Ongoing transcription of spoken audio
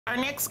Our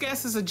next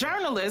guest is a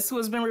journalist who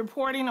has been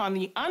reporting on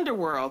the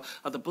underworld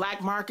of the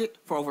black market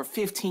for over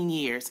 15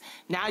 years.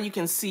 Now you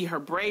can see her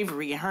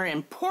bravery and her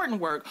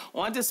important work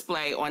on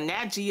display on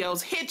Nat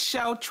Geo's hit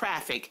show,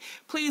 Trafficked.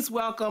 Please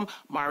welcome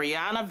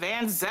Mariana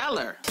van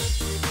Zeller.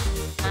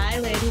 Hi,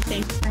 lady.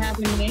 Thanks for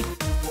having me.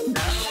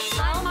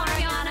 Hello,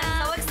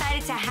 Mariana. So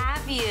excited to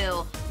have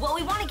you. Well,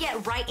 we want to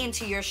get right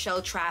into your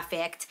show,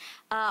 Trafficked.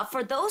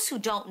 For those who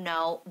don't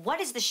know, what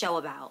is the show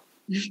about?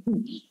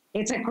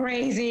 It's a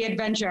crazy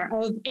adventure.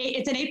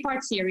 It's an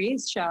 8-part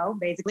series show,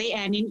 basically.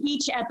 And in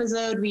each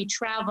episode, we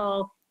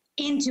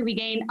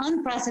gain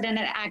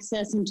unprecedented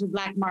access into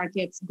black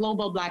markets,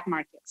 global black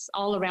markets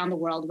all around the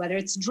world, whether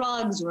it's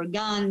drugs or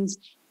guns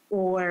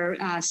or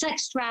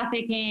sex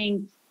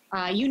trafficking,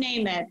 you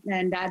name it.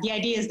 And the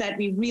idea is that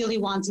we really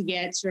want to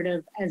get sort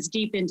of as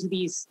deep into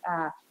these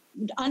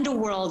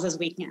underworlds as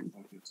we can.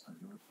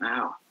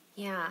 Wow.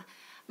 Yeah.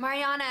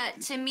 Mariana,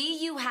 to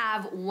me, you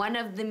have one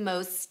of the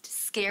most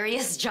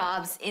scariest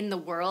jobs in the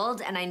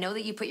world, and I know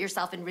that you put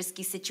yourself in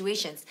risky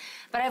situations.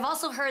 But I've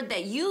also heard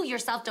that you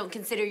yourself don't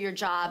consider your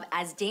job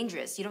as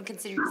dangerous. You don't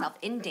consider yourself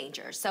in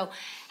danger. So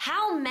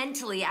how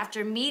mentally,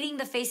 after meeting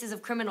the faces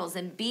of criminals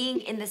and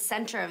being in the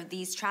center of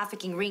these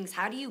trafficking rings,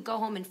 how do you go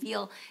home and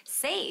feel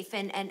safe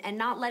and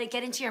not let it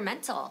get into your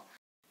mental?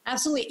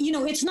 Absolutely. You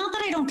know, it's not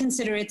that I don't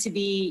consider it to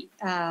be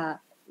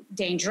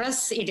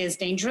dangerous. It is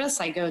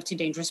dangerous. I go to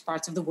dangerous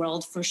parts of the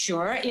world for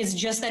sure. It's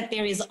just that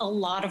there is a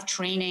lot of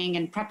training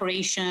and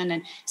preparation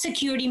and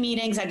security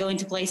meetings that go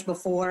into place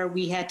before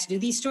we had to do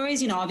these stories.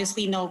 You know,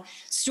 obviously no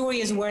story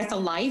is worth a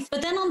life.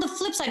 But then on the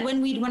flip side,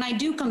 when I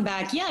do come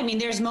back, yeah, I mean,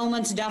 there's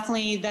moments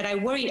definitely that I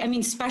worry. I mean,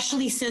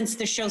 especially since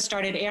the show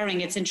started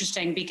airing, it's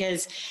interesting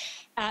because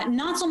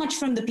not so much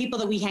from the people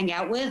that we hang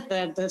out with,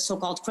 the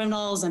so-called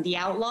criminals and the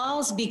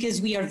outlaws,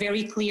 because we are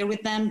very clear with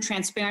them,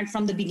 transparent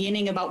from the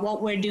beginning about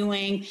what we're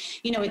doing.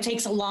 You know, it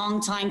takes a long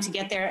time to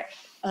get there,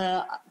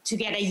 to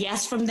get a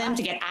yes from them,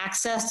 to get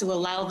access, to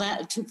allow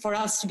them, for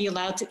us to be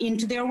allowed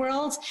into their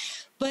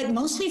worlds. But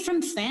mostly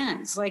from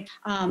fans, like,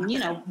 you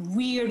know,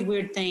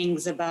 weird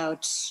things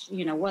about,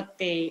 you know, what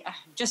they,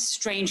 just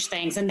strange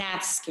things. And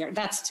that's scary.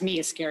 That's, to me,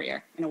 is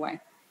scarier in a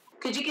way.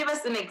 Could you give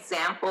us an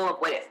example of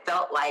what it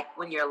felt like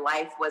when your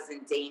life was in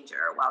danger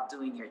while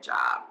doing your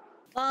job?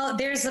 Well,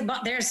 there's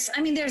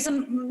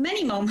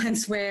many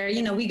moments where,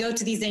 you know, we go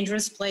to these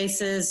dangerous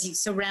places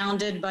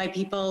surrounded by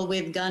people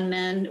with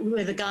gunmen,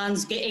 with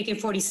guns,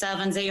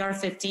 AK-47s,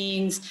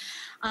 AR-15s.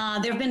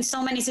 There have been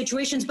so many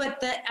situations,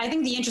 but I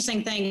think the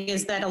interesting thing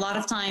is that a lot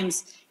of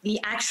times the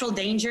actual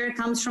danger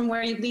comes from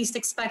where you least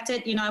expect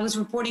it. You know, I was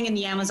reporting in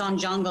the Amazon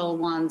jungle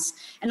once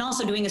and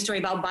also doing a story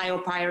about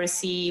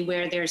biopiracy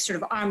where there's sort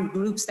of armed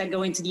groups that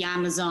go into the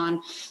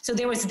Amazon. So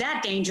there was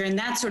that danger, and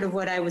that's sort of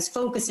what I was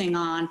focusing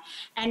on.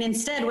 And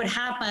instead what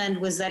happened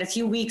was that a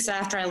few weeks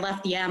after I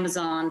left the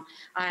Amazon,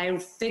 I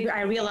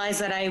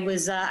realized that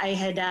I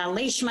had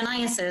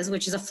leishmaniasis,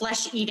 which is a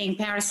flesh-eating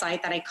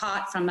parasite that I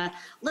caught from a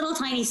little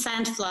tiny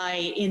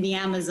sandfly in the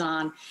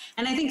Amazon.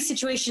 And I think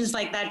situations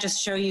like that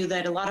just show you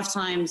that a lot of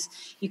times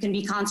you can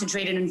be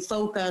concentrated and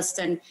focused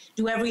and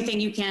do everything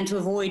you can to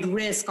avoid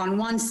risk on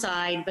one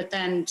side, but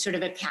then sort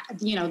of,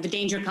 you know, the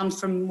danger comes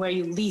from where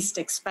you least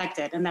expect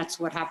it. And that's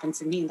what happened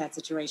to me in that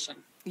situation.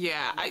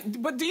 Yeah,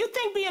 but do you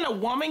think being a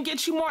woman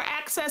gets you more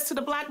access to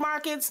the black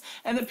markets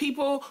and the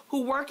people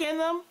who work in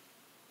them?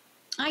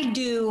 I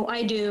do.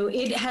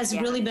 It has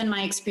really been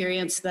my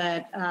experience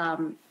that,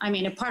 I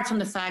mean, apart from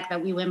the fact that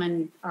we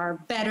women are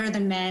better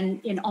than men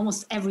in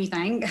almost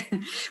everything,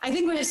 I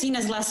think we're seen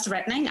as less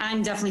threatening.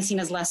 I'm definitely seen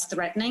as less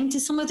threatening to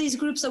some of these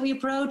groups that we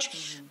approach.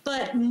 Mm-hmm.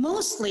 But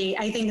mostly,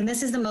 I think, and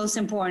this is the most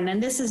important,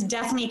 and this is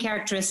definitely a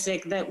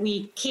characteristic that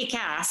we kick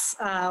ass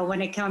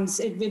when it comes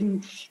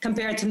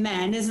compared to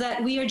men, is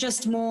that we are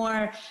just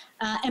more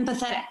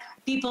empathetic.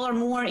 People are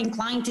more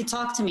inclined to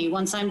talk to me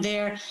once I'm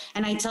there,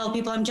 and I tell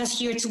people I'm just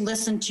here to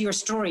listen to your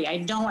story.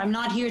 I'm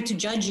not here to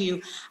judge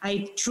you.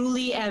 I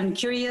truly am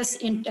curious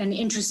and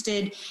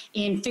interested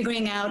in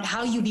figuring out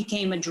how you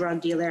became a drug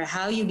dealer,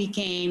 how you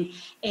became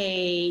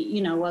a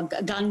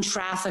gun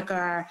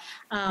trafficker.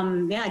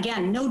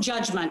 Again, no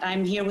judgment.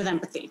 I'm here with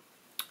empathy.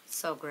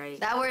 So great.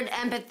 That word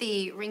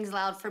empathy rings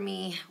loud for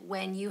me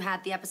when you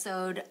had the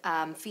episode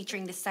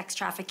featuring the sex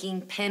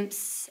trafficking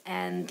pimps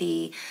and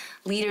the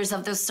leaders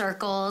of those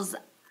circles,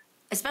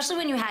 especially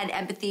when you had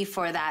empathy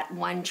for that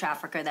one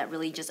trafficker that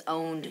really just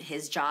owned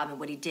his job and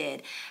what he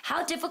did.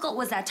 How difficult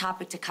was that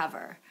topic to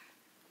cover?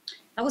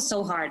 That was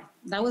so hard.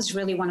 That was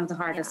really one of the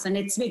hardest. Yeah. And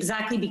it's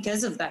exactly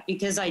because of that,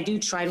 because I do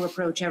try to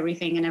approach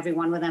everything and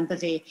everyone with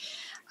empathy.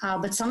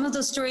 But some of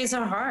those stories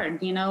are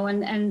hard, you know,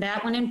 and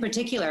that one in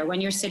particular, when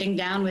you're sitting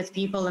down with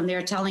people and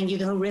they're telling you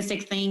the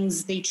horrific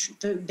things they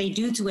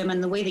do to women,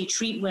 the way they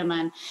treat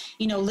women,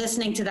 you know,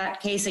 listening to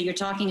that case that you're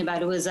talking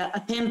about, it was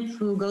a pimp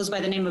who goes by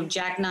the name of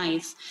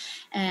Jackknife.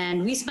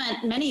 And we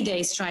spent many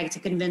days trying to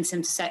convince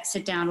him to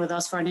sit down with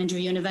us for an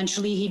interview, and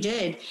eventually he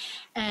did.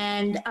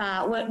 And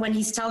when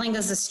he's telling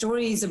us the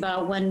stories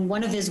about when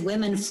one of his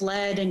women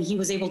fled and he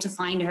was able to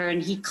find her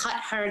and he cut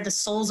her, the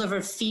soles of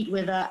her feet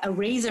with a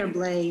razor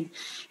blade,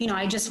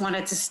 I just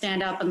wanted to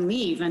stand up and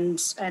leave.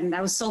 And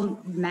I was so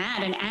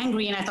mad and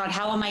angry. And I thought,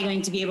 how am I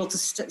going to be able to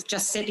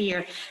just sit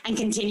here and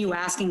continue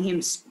asking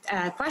him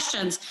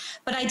questions?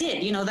 But I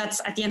did.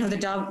 That's at the end of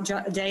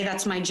the day,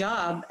 that's my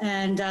job.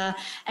 And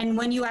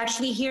when you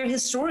actually hear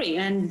his story,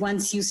 and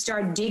once you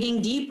start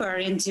digging deeper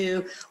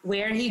into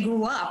where he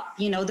grew up,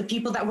 the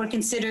people that were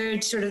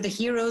considered sort of the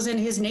heroes in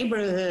his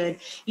neighborhood,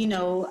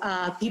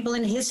 people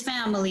in his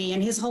family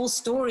and his whole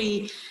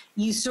story,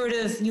 you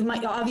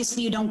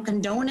don't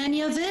condone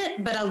any of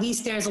it, but at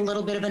least there's a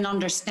little bit of an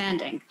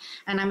understanding.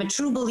 And I'm a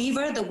true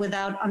believer that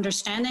without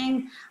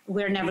understanding,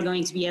 we're never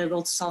going to be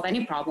able to solve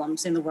any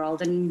problems in the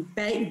world, and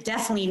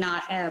definitely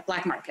not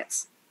black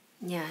markets.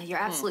 Yeah, you're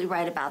absolutely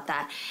right about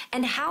that.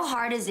 And how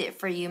hard is it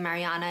for you,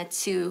 Mariana,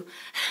 to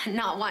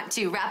not want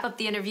to wrap up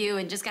the interview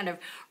and just kind of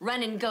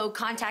run and go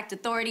contact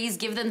authorities,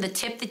 give them the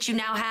tip that you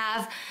now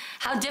have?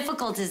 How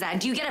difficult is that?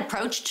 Do you get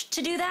approached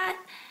to do that?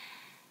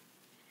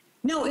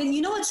 No,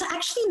 it's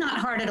actually not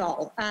hard at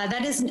all. I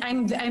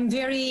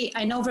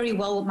know very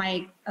well what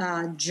my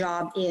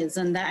job is,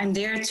 and that I'm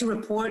there to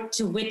report,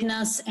 to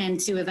witness, and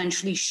to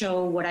eventually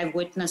show what I've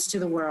witnessed to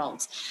the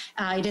world.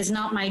 It is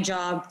not my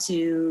job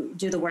to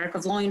do the work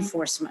of law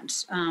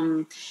enforcement.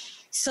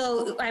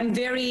 So I'm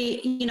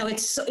very,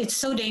 it's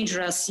so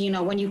dangerous,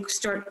 when you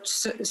start,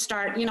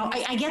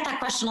 I get that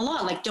question a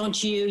lot. Like,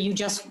 don't you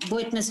just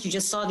witnessed, you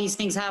just saw these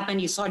things happen.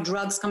 You saw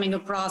drugs coming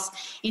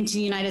across into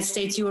the United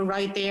States. You were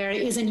right there.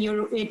 Isn't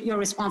your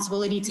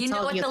responsibility to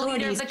tell the authorities? You know what the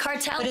leader of the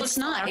cartel looks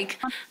like.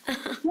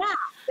 Yeah.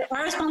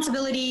 Our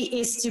responsibility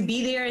is to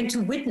be there and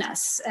to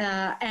witness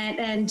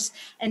and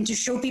to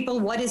show people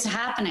what is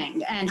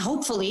happening. And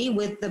hopefully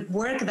with the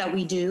work that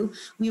we do,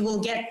 we will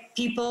get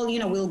people,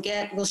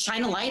 we'll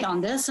shine a light on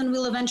this, and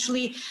we'll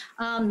eventually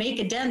make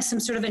a dent, some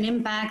sort of an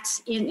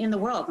impact in the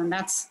world. And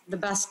that's the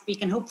best we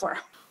can hope for.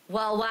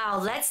 Well,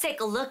 wow. Let's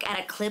take a look at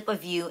a clip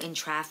of you in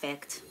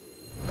Trafficked.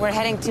 We're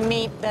heading to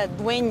meet the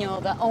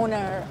dueño, the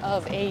owner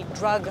of a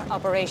drug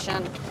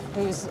operation,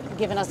 who's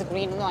given us the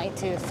green light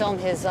to film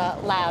his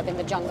lab in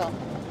the jungle.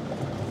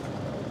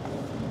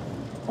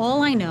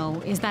 All I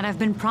know is that I've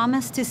been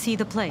promised to see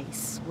the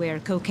place where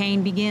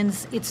cocaine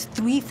begins its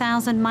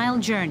 3,000-mile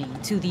journey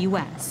to the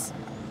U.S.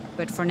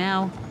 But for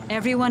now,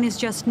 everyone is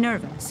just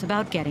nervous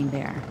about getting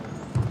there.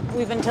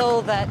 We've been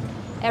told that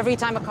every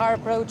time a car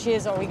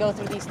approaches or we go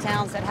through these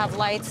towns that have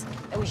lights,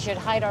 that we should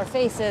hide our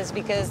faces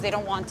because they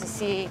don't want to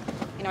see,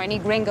 any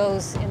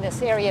gringos in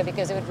this area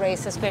because it would raise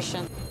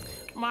suspicion.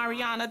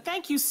 Mariana,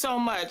 thank you so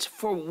much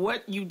for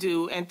what you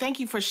do, and thank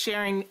you for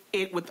sharing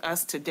it with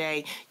us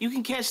today. You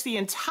can catch the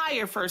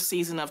entire first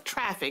season of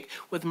Trafficked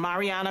with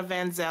Mariana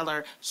van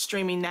Zeller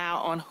streaming now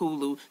on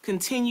Hulu.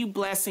 Continue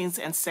blessings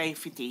and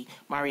safety,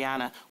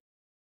 Mariana.